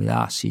next thing with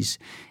us is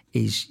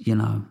you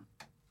know,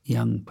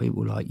 young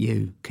people like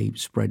you keep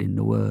spreading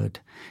the word,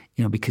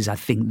 you know, because I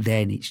think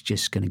then it's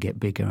just going to get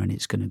bigger and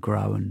it's going to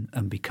grow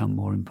and become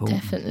more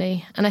important.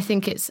 Definitely. And I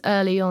think it's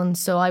early on.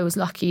 So I was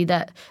lucky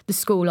that the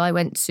school I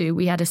went to,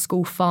 we had a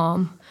school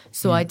farm.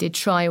 So I did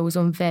trials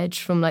on veg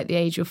from like the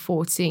age of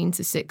 14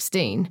 to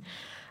 16.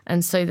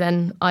 And so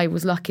then I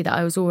was lucky that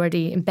I was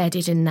already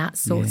embedded in that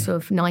sort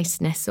of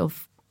niceness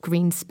of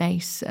green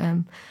space.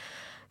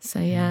 It's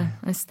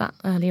that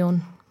early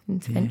on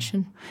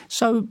intervention.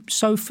 Yeah.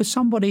 So for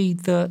somebody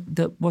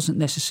that wasn't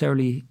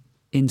necessarily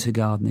into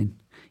gardening,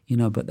 you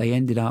know, but they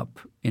ended up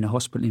in a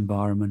hospital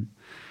environment,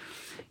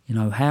 you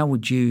know, how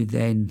would you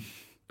then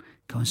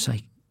go and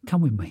say,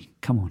 come with me,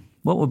 come on?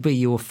 What would be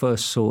your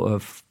first sort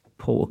of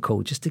port of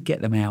call just to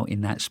get them out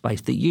in that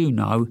space that you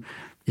know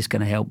is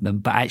going to help them,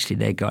 but actually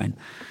they're going,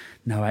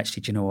 no,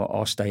 actually, do you know what?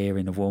 I'll stay here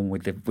in the warm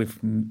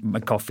with my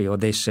coffee or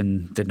this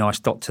and the nice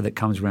doctor that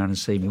comes around and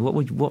see me.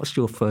 What's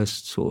your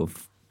first sort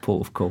of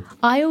port of call?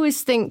 I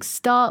always think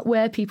start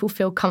where people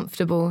feel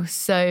comfortable.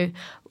 So,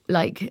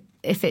 like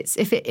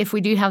if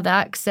we do have the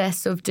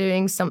access of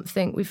doing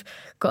something, we've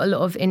got a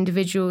lot of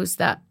individuals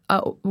that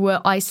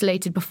were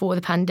isolated before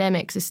the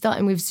pandemic. So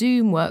starting with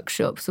Zoom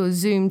workshops or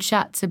Zoom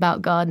chats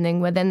about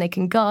gardening, where then they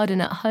can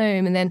garden at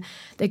home, and then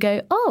they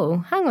go,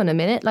 oh, hang on a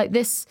minute, like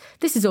this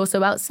is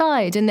also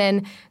outside, and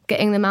then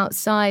getting them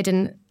outside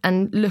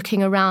and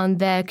looking around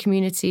their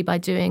community by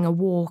doing a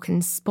walk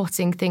and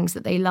spotting things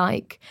that they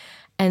like.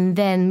 And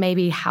then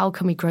maybe how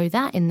can we grow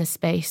that in the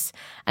space?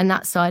 And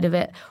that side of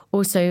it,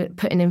 also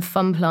putting in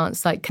fun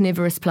plants like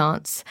carnivorous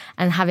plants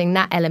and having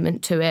that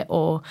element to it,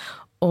 or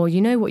you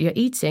know what you're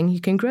eating,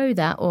 you can grow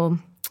that. Or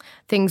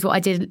things what I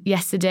did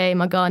yesterday in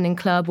my gardening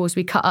club was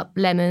we cut up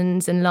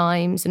lemons and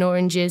limes and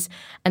oranges,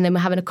 and then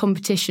we're having a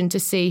competition to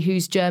see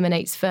whose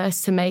germinates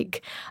first to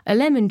make a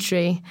lemon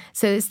tree.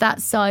 So it's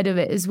that side of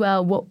it as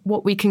well,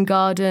 what we can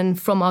garden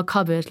from our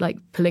cupboard, like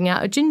pulling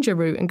out a ginger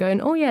root and going,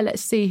 oh yeah,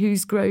 let's see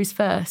whose grows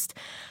first.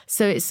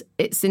 So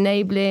it's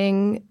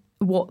enabling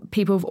what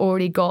people have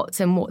already got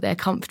and what they're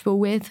comfortable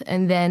with,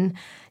 and then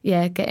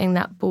getting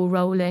that ball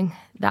rolling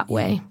that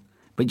way.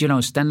 But you know,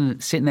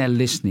 sitting there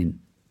listening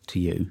to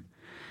you,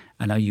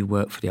 I know you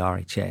work for the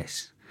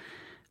RHS,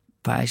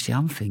 but actually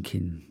I'm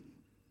thinking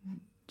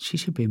she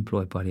should be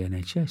employed by the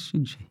NHS,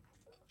 shouldn't she?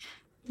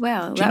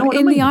 Well,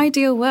 in the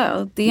ideal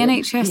world, the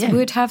NHS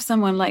would have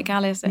someone like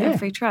Alice at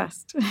every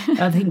trust.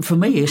 I think for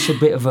me it's a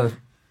bit of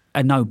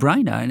a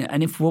no-brainer.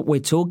 And if what we're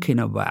talking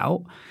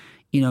about,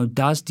 you know,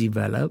 does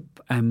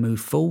develop and move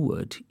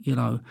forward, you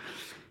know,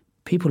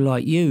 people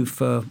like you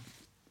for,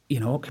 you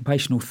know,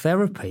 occupational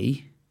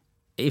therapy,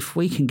 if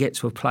we can get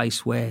to a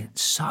place where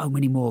so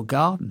many more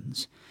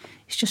gardens,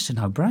 it's just a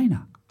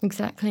no-brainer.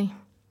 Exactly.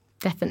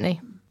 Definitely.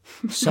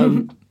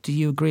 So do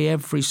you agree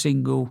every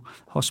single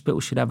hospital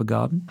should have a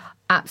garden?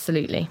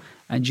 Absolutely.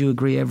 And do you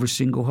agree every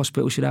single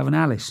hospital should have an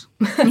Alice?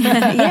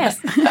 Yes.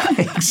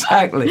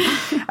 Exactly.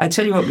 I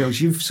tell you what,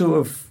 girls, you've sort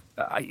of,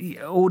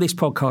 all this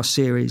podcast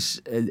series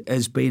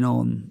has been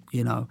on,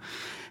 you know,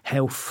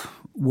 health,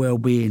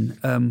 well-being.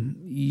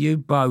 You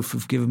both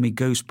have given me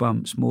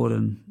goosebumps more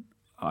than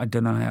I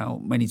don't know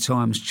how many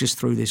times just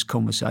through this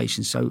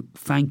conversation. So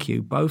thank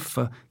you both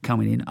for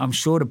coming in. I'm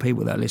sure the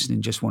people that are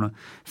listening just want to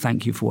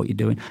thank you for what you're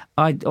doing.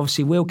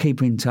 We'll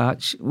keep in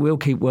touch. We'll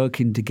keep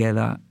working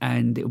together,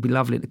 and it'll be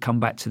lovely to come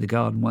back to the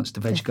garden once the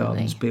veg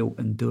garden's built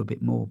and do a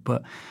bit more.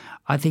 But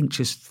I think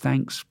just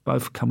thanks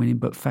both for coming in,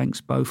 but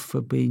thanks both for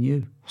being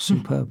you.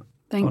 Superb.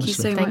 Thank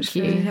honestly. you so much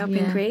for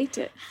helping create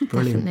it.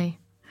 Brilliant. Definitely.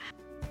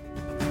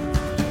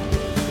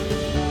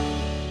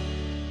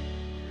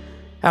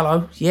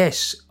 Hello,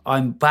 yes,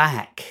 I'm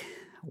back.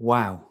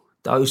 Wow,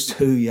 those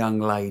two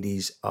young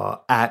ladies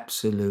are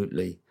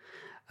absolutely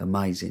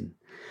amazing.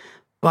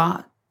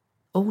 But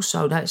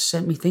also that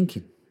sent me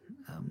thinking.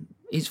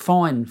 It's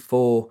fine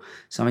for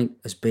something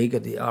as big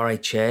as the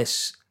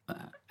RHS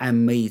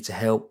and me to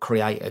help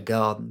create a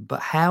garden,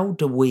 but how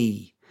do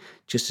we,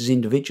 just as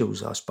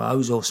individuals, I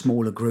suppose, or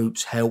smaller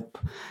groups, help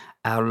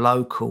our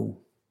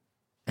local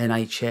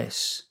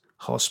NHS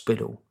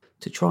hospital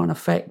to try and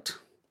affect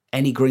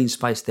any green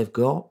space they've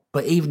got?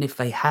 But even if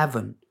they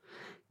haven't,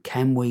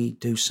 can we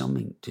do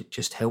something that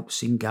just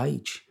helps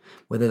engage,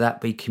 whether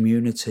that be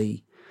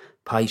community,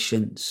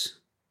 patients,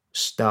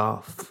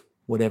 staff,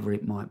 whatever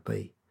it might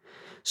be?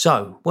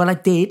 So what I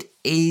did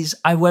is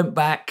I went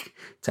back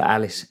to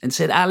Alice and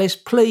said, Alice,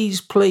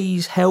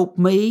 please help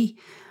me.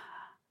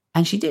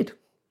 And she did.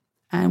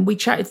 And we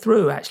chatted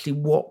through actually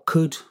what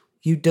could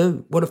you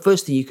do? Well, the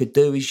first thing you could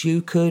do is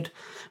you could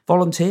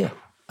volunteer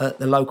at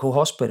the local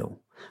hospital.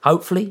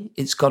 Hopefully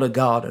it's got a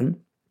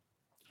garden.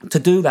 To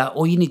do that,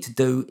 all you need to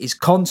do is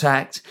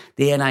contact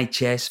the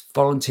NHS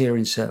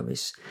volunteering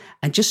service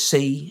and just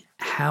see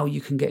how you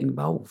can get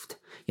involved.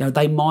 You know,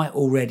 they might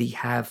already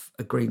have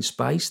a green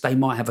space. They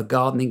might have a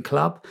gardening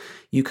club.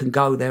 You can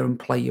go there and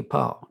play your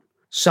part.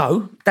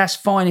 So that's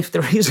fine if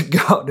there is a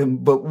garden,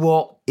 but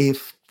what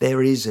if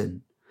there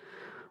isn't?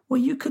 Well,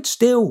 you could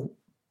still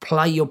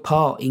play your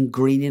part in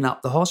greening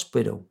up the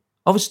hospital.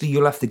 Obviously,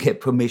 you'll have to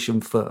get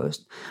permission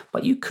first,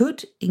 but you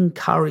could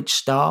encourage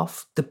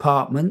staff,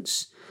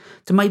 departments,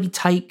 to maybe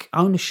take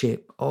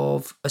ownership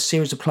of a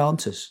series of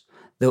planters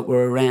that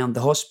were around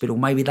the hospital.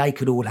 Maybe they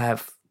could all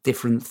have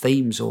different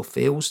themes or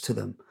feels to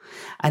them,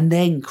 and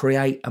then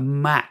create a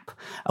map,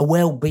 a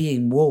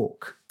well-being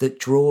walk that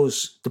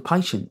draws the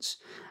patients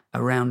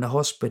around the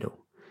hospital.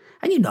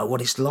 And you know what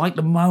it's like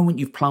the moment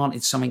you've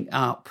planted something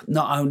up,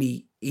 not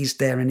only is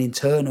there an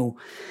internal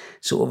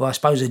sort of, I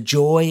suppose, a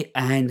joy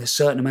and a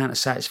certain amount of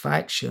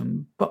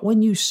satisfaction, but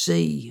when you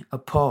see a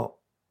pot,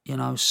 you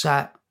know,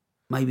 sat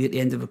maybe at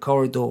the end of a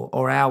corridor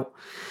or out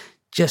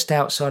just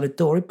outside a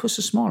door, it puts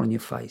a smile on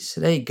your face.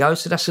 So there you go.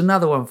 So that's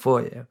another one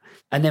for you.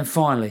 And then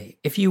finally,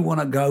 if you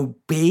want to go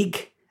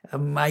big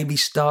and maybe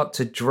start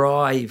to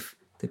drive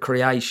the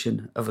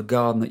creation of a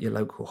garden at your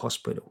local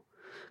hospital,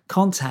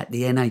 contact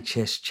the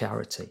NHS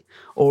charity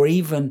or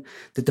even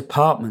the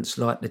departments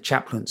like the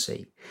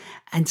chaplaincy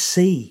and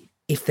see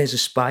if there's a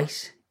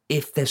space,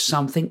 if there's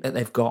something that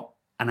they've got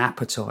an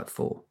appetite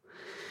for.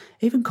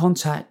 Even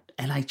contact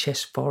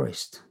NHS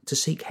Forest to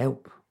seek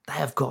help. They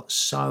have got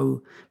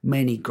so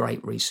many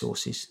great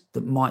resources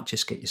that might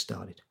just get you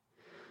started.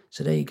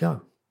 So there you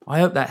go. I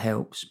hope that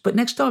helps. But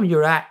next time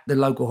you're at the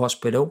local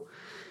hospital,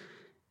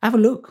 have a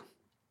look.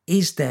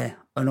 Is there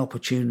an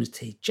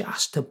opportunity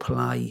just to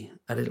play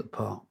a little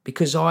part?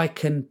 Because I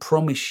can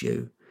promise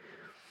you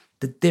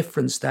the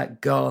difference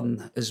that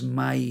garden has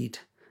made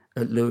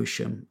at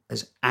Lewisham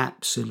has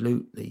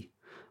absolutely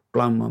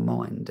blown my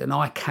mind. And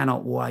I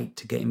cannot wait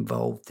to get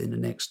involved in the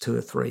next 2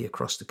 or 3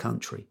 across the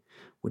country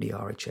with the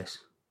RHS.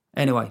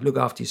 Anyway, look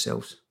after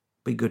yourselves.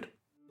 Be good.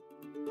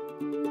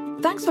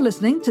 Thanks for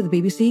listening to the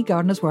BBC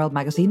Gardener's World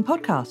magazine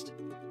podcast.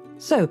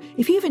 So,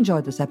 if you've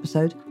enjoyed this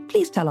episode,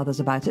 please tell others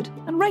about it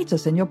and rate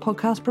us in your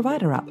podcast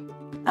provider app.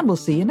 And we'll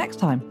see you next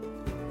time.